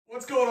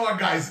What's going on,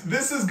 guys?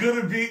 This is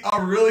gonna be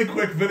a really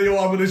quick video.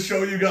 I'm gonna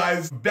show you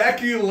guys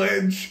Becky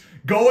Lynch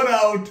going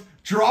out,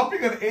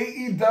 dropping an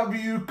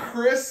AEW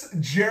Chris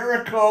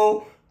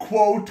Jericho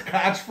quote,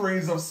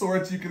 catchphrase of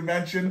sorts you can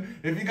mention.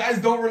 If you guys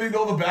don't really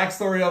know the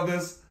backstory of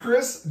this,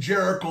 Chris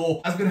Jericho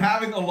has been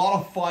having a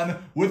lot of fun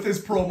with his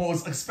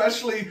promos,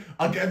 especially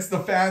against the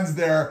fans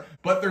there.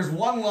 But there's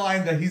one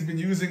line that he's been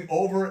using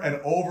over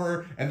and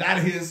over, and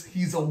that is,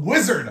 he's a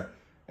wizard.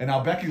 And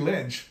now Becky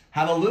Lynch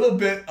had a little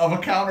bit of a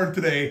counter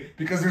today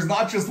because there's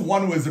not just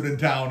one wizard in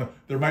town,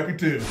 there might be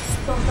two.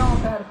 Don't know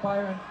about it,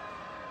 Byron.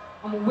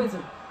 I'm a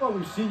wizard. Well,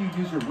 we've seen you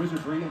use your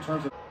wizardry in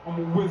terms of I'm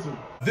a wizard.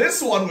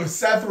 This one with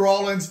Seth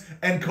Rollins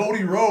and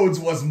Cody Rhodes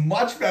was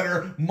much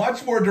better,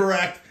 much more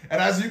direct, and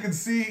as you can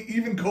see,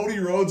 even Cody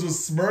Rhodes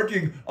was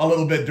smirking a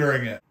little bit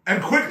during it.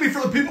 And quickly,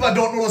 for the people that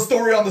don't know the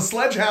story on the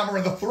Sledgehammer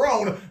and the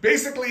throne,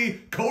 basically,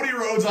 Cody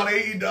Rhodes on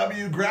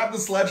AEW grabbed the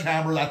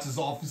Sledgehammer, that's his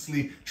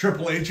obviously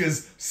Triple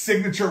H's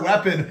signature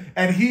weapon,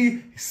 and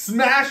he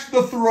smashed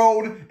the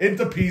throne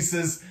into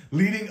pieces,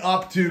 leading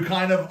up to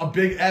kind of a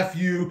big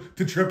FU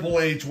to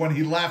Triple H when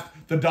he left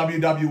the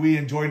WWE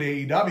and joined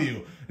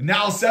AEW.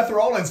 Now Seth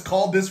Rollins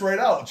called this right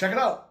out. Check it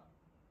out.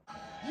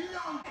 You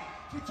don't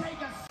to take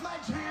a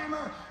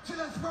sledgehammer to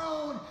the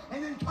throne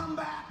and then come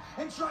back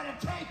and try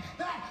to take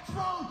that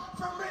throne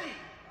from me.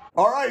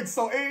 All right,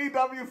 so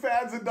AEW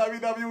fans and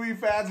WWE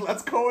fans,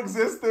 let's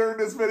coexist during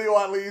this video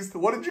at least.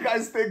 What did you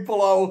guys think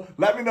below?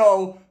 Let me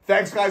know.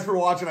 Thanks, guys, for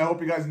watching. I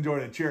hope you guys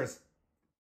enjoyed it. Cheers.